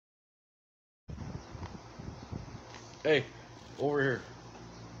Hey, over here.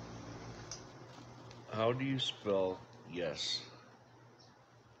 How do you spell yes?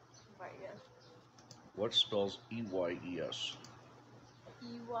 Right, yes. What spells E-Y-E-S?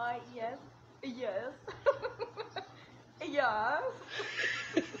 E-Y-E-S? Yes. Yes.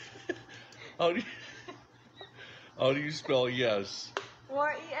 How do you, how do you spell yes?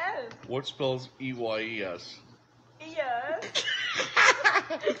 Y-E-S. What spells E-Y-E-S? Yes.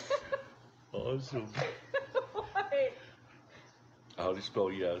 Awesome. Wait. How do you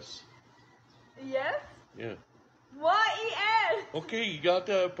spell yes? Yes? Yeah. Y-E-S. Okay, you got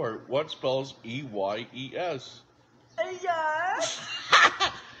that part. What spells E-Y-E-S? Yes.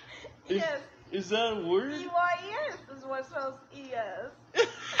 Yes. Is that a word? E-Y-E-S is what spells E-S.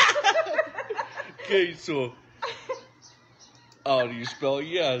 Okay, so how do you spell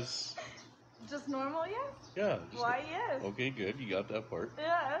yes? Just normal yes? Yeah. Y-E-S. Okay, good. You got that part.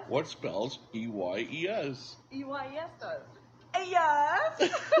 Yeah. What spells E-Y-E-S? E-Y-E-S does. Yes.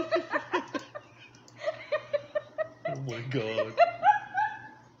 Oh my god.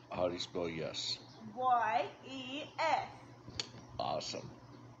 How do you spell yes? Y-E-S. Awesome.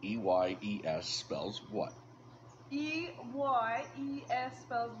 E-Y-E-S spells what? E-Y-E-S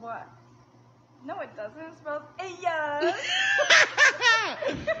spells what? No, it doesn't. It spells yes.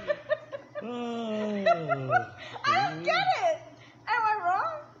 I don't get it. Am I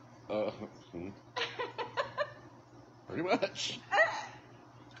wrong? Pretty much.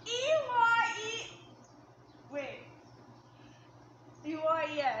 E-Y-E. Wait.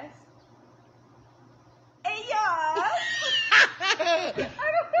 E-Y-E-S. Yes.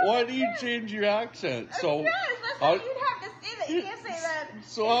 Why do you change your accent? So yes, that's how you'd have to say that. You can't say that.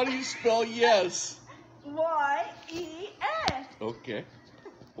 So how do you spell yes? Y-E-S. Okay.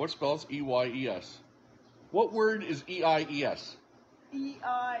 What spells E-Y-E-S? What word is E-I-E-S?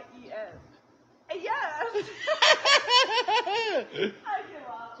 E-I-E-S. Yes. I give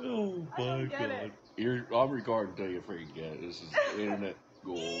up. Oh I my don't get god. it. I'm recording until you freaking get it. This is internet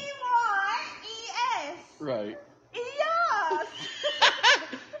gold. E-Y-E-S. Right. Yes.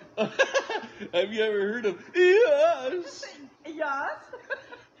 Have you ever heard of yes? Yes.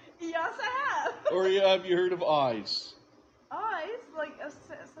 Yes, I have. Or have you heard of eyes? Eyes? Like a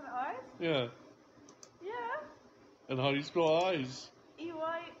set of eyes? Yeah. Yeah. And how do you spell eyes?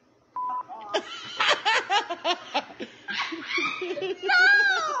 E-Y. No!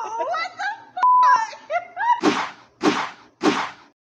 What the